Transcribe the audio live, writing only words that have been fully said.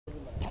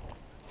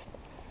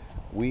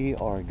We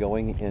are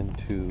going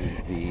into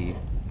the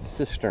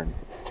cistern.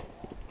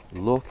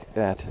 Look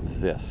at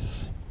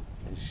this.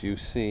 As you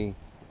see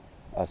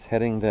us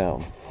heading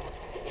down,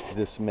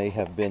 this may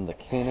have been the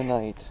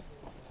Canaanite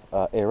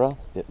era.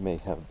 It may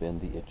have been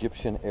the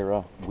Egyptian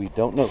era. We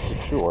don't know for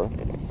sure.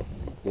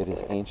 It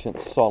is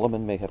ancient.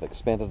 Solomon may have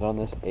expanded on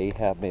this.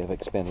 Ahab may have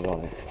expanded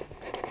on it.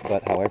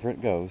 But however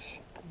it goes,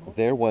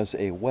 there was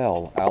a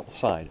well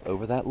outside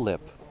over that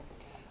lip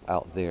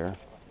out there,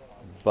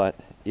 but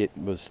it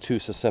was too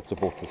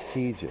susceptible to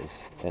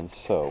sieges. And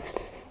so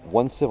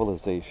one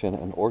civilization,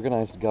 an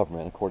organized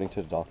government, according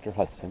to Dr.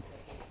 Hudson,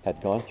 had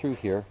gone through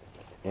here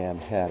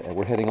and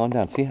we're heading on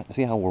down.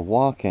 See how we're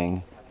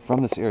walking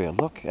from this area.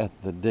 Look at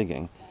the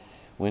digging.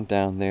 Went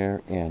down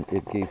there and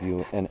it gave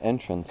you an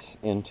entrance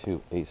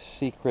into a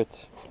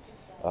secret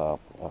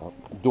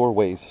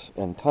doorways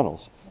and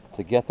tunnels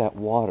to get that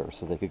water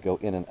so they could go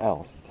in and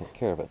out and take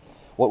care of it.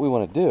 What we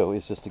want to do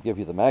is just to give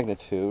you the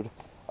magnitude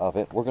of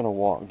it. We're going to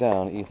walk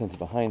down. Ethan's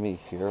behind me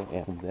here,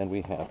 and then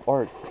we have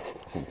Art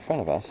is in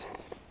front of us.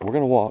 We're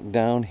going to walk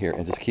down here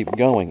and just keep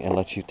going and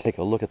let you take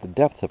a look at the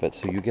depth of it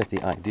so you get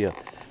the idea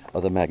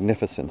of the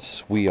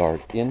magnificence. We are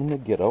in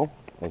Megiddo,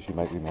 as you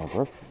might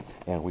remember,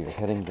 and we are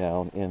heading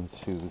down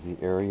into the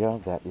area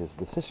that is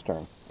the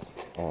cistern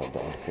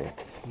down here.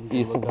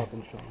 Ethan, yeah,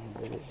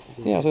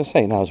 I was going to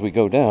say, now as we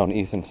go down,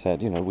 Ethan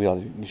said, we ought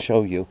to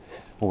show you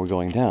when we're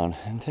going down.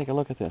 And take a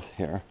look at this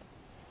here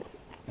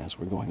as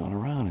we're going on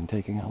around and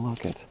taking a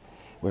look at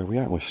where we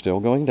are. We're still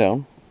going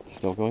down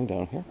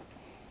here,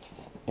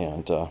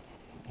 and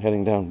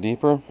heading down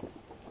deeper.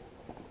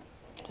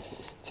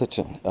 Such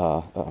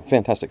a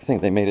fantastic thing.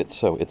 They made it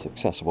so it's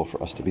accessible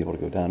for us to be able to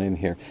go down in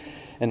here.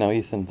 And now,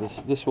 Ethan,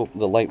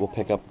 the light will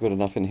pick up good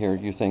enough in here,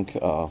 you think,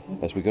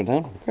 as we go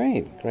down?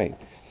 Great.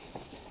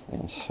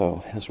 And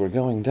so, as we're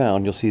going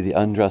down, you'll see the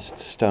undressed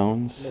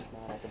stones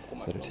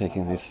that are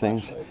taking these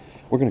things.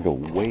 We're going to go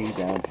way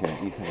down here.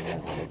 Ethan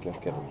and I are going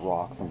to get a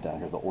rock from down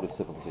here, the oldest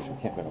civilization.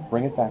 We're going to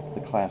bring it back to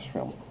the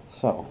classroom.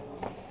 So,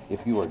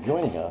 if you are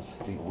joining us,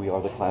 we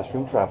are the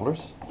classroom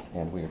travelers,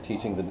 and we are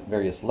teaching the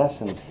various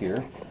lessons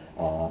here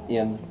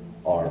in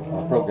our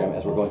program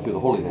as we're going through the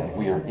Holy Land.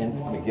 We are in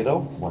Megiddo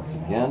once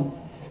again.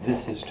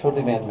 This is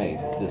totally man-made.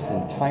 This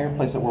entire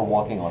place that we're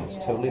walking on is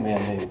totally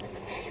man-made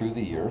through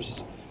the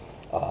years.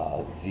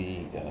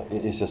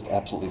 It is just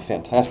absolutely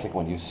fantastic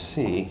when you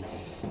see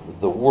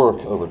the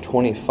work over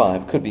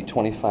 25, could be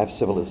 25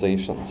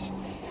 civilizations.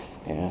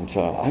 And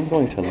I'm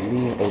going to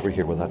lean over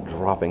here without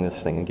dropping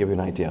this thing and give you an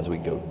idea as we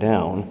go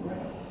down.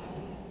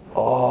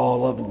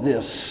 All of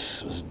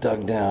this was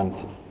dug down.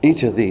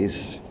 Each of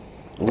these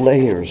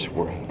layers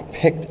were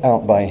picked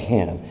out by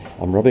hand.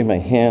 I'm rubbing my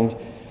hand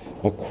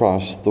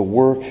across the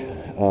work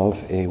of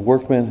a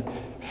workman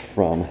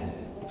from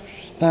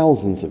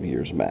thousands of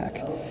years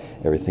back.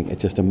 Everything, it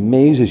just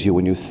amazes you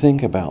when you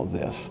think about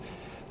this,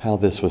 how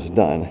this was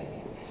done.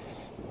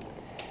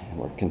 And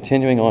we're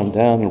continuing on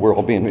down, and we're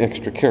all being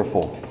extra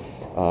careful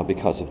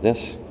because of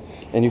this.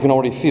 And you can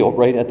already feel,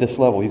 right at this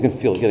level, you can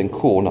feel it getting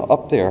cool. Now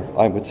up there,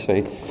 I would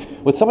say,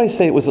 would somebody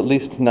say it was at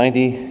least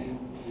 90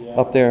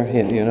 up there,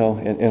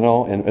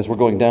 and as we're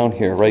going down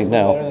here right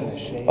now,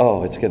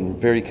 oh, it's getting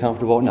very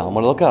comfortable. Now I'm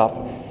going to look up.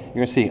 You're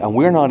going to see, and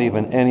we're not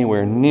even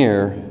anywhere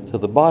near to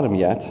the bottom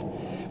yet,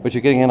 but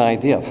you're getting an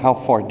idea of how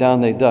far down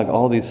they dug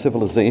all these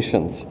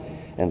civilizations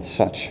and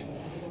such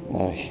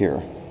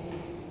here.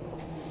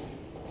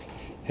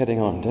 Heading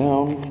on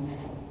down.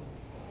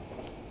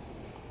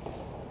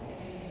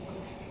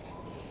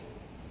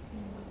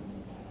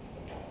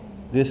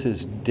 This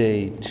is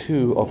day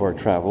 2 of our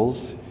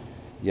travels.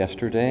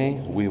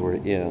 Yesterday we were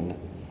in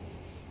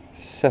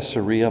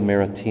Caesarea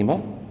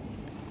Maritima,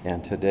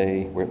 and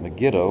today we're at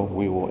Megiddo.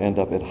 We will end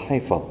up at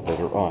Haifa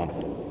later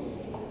on.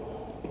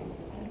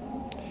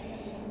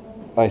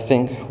 I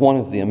think one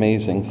of the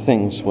amazing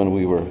things when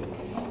we were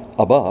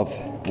above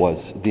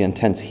was the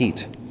intense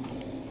heat,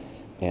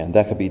 and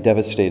that could be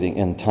devastating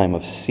in time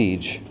of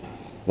siege.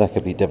 That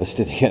could be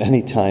devastating at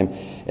any time,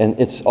 and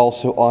it's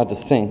also odd to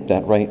think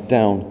that right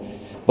down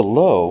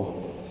below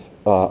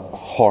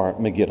Har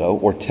Megiddo,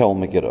 or Tel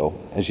Megiddo,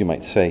 as you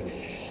might say,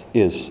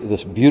 is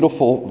this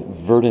beautiful,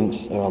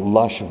 verdant,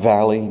 lush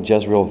valley,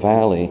 Jezreel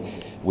Valley,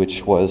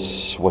 which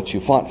was what you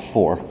fought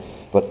for.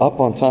 But up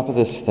on top of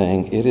this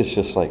thing, it is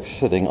just like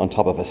sitting on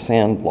top of a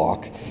sand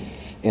block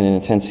in an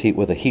intense heat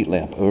with a heat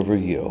lamp over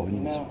you.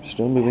 And it's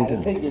still moving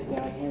down. How did they get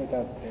down here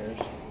without stairs?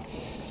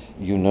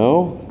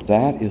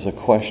 That is a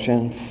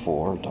question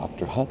for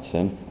Dr.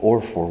 Hudson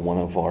or for one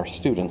of our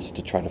students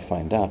to try to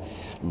find out.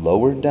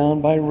 Lowered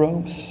down by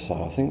ropes,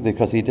 I think,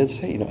 because he did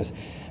say, as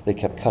they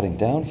kept cutting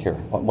down here.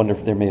 I wonder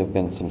if there may have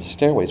been some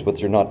stairways, but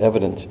they're not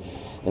evident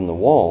in the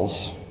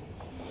walls.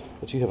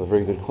 But you have a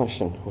very good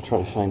question. We'll try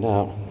to find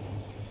out.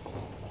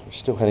 We're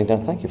still heading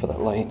down. Thank you for that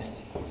light.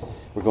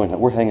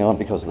 We're hanging on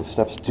because the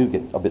steps do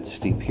get a bit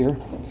steep here.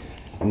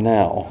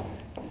 Now,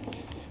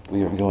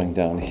 we are going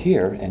down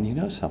here, and you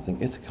know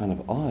something? It's kind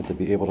of odd to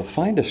be able to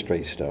find a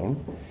stray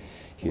stone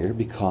here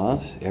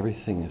because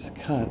everything is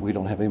cut. We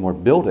don't have any more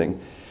building.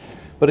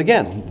 But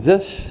again,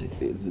 this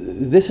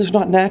is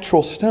not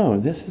natural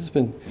stone. This has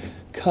been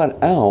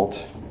cut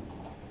out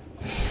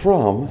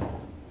from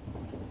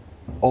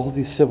all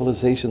these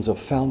civilizations of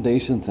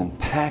foundations and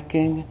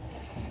packing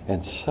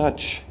and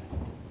such.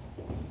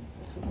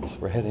 So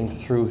we're heading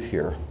through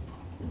here.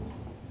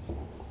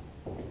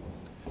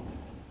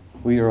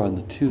 We are on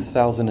the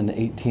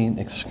 2018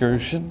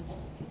 excursion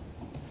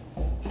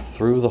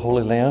through the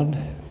Holy Land.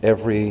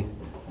 Every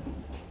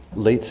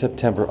late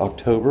September,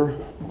 October,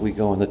 we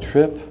go on the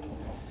trip,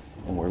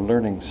 and we're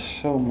learning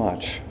so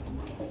much.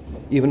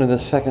 Even in the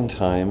second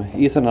time,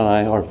 Ethan and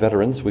I are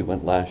veterans. We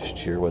went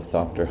last year with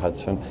Dr.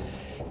 Hudson,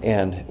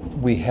 and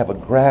we have a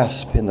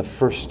grasp in the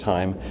first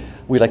time.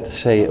 We like to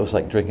say it was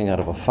like drinking out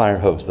of a fire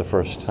hose the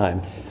first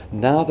time.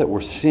 Now that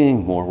we're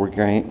seeing more, we're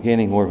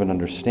gaining more of an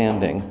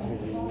understanding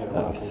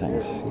of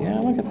things. Yeah,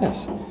 look at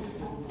this.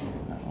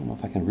 I don't know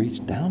if I can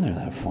reach down there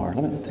that far.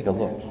 Let me take a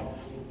look.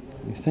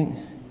 You think?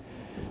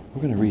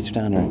 We're going to reach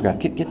down there and grab.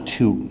 Get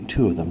two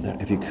of them there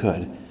if you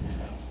could.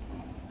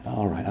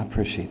 All right, I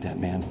appreciate that,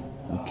 man.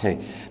 Okay,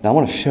 now I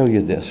want to show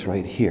you this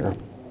right here.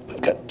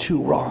 I've got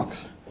two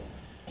rocks,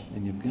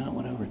 and you've got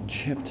one over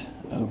chipped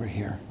over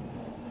here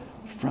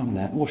from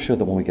that. We'll show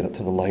that when we get up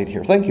to the light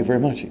here. Thank you very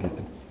much,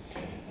 Ethan.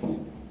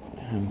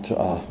 And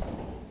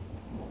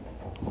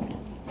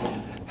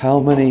how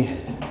many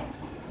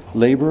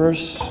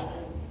laborers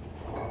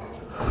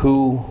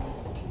who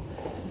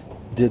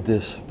did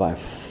this by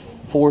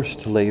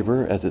forced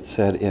labor, as it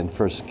said in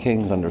 1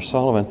 Kings under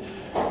Solomon,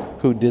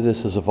 who did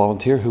this as a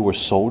volunteer, who were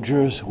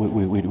soldiers?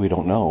 We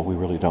don't know. We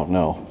really don't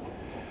know.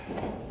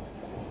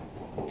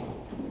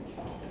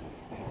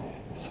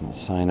 Some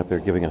sign up there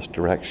giving us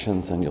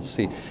directions, and you'll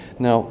see.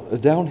 Now,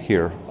 down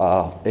here,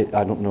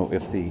 I don't know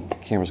if the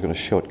camera's going to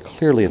show it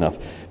clearly enough,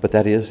 but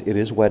it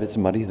is wet, it's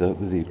muddy.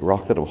 The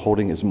rock that I'm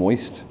holding is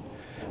moist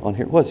on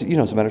here. Well, you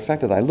know, as a matter of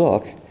fact, as I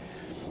look,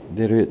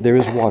 there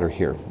is water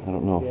here. I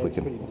don't know if we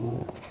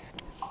can...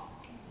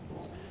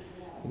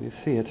 You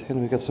see it,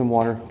 and we've got some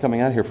water coming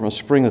out here from a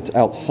spring that's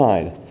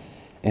outside.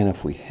 And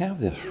if we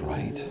have this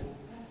right,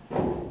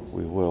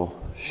 we will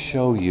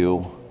show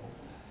you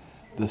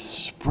the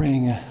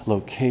spring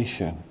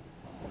location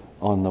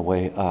on the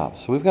way up.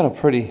 So we've got a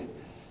pretty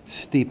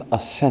steep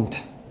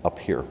ascent up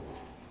here.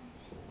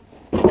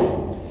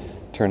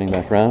 Turning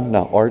back around.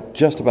 Now, Art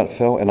just about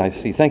fell, and I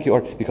see, thank you,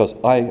 Art, because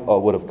I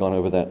would have gone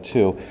over that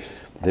too.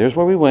 There's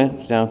where we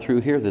went, down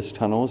through here. This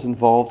tunnel is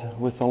involved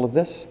with all of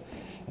this.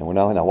 And we're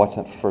now watch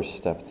that first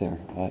step there,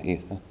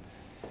 Ethan.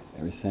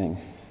 Everything.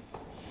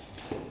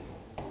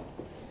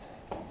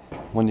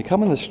 When you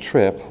come on this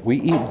trip, we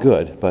eat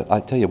good, but I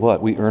tell you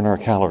what, we earn our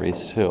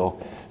calories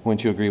too.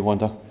 Wouldn't you agree,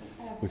 Wanda?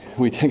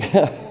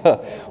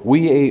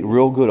 We ate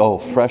real good. Oh,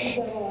 fresh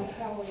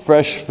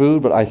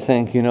food. But I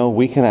think, you know,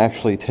 we can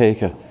actually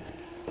take a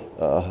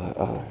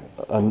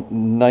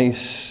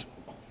nice,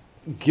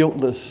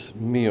 guiltless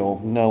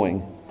meal,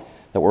 knowing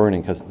that we're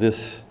earning, because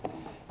this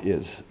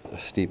is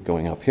steep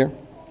going up here.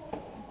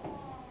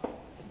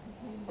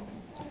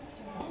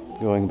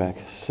 Going back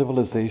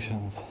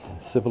civilizations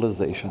and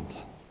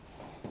civilizations.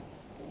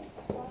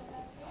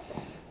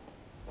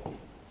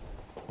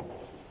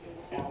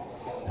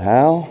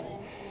 Now,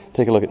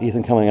 take a look at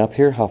Ethan coming up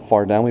here, how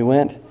far down we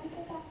went.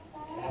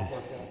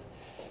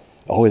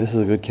 Oh, this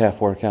is a good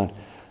calf workout.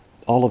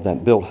 All of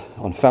that built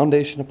on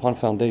foundation upon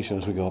foundation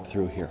as we go up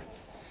through here.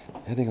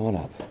 Heading on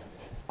up.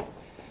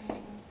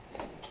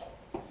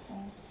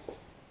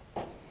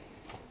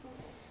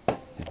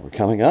 And we're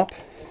coming up.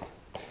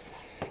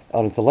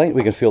 Out at the light,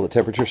 we can feel the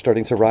temperature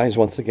starting to rise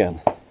once again.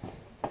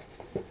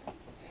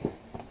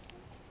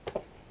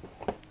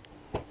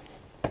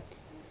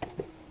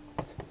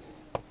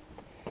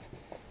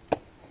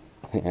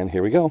 And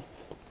here we go.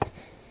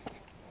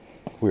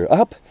 We're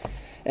up,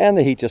 and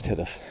the heat just hit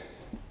us.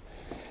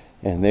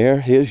 And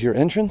there is your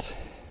entrance.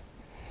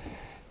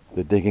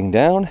 The digging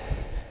down.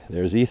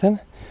 There's Ethan.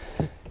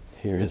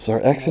 Here is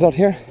our exit out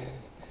here.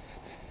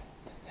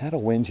 Had to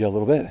wind you a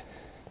little bit.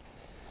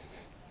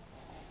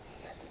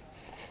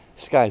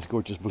 Sky's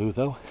gorgeous blue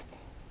though.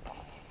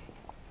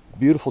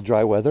 Beautiful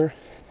dry weather.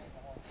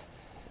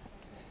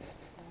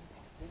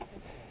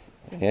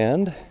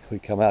 And we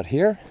come out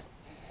here,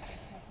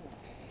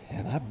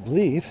 and I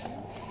believe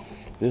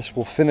this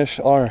will finish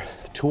our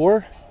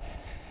tour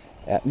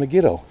at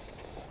Megiddo.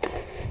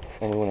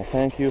 And we want to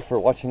thank you for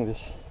watching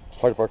this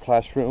part of our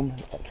Classroom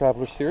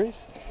Traveler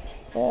series.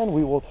 And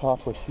we will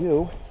talk with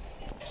you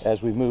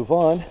as we move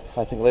on.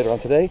 I think later on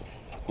today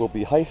will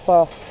be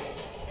Haifa.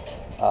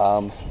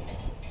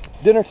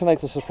 Dinner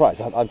tonight's a surprise.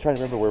 I'm trying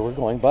to remember where we're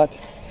going, but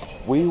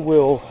we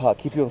will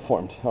keep you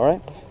informed. All right?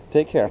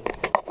 Take care.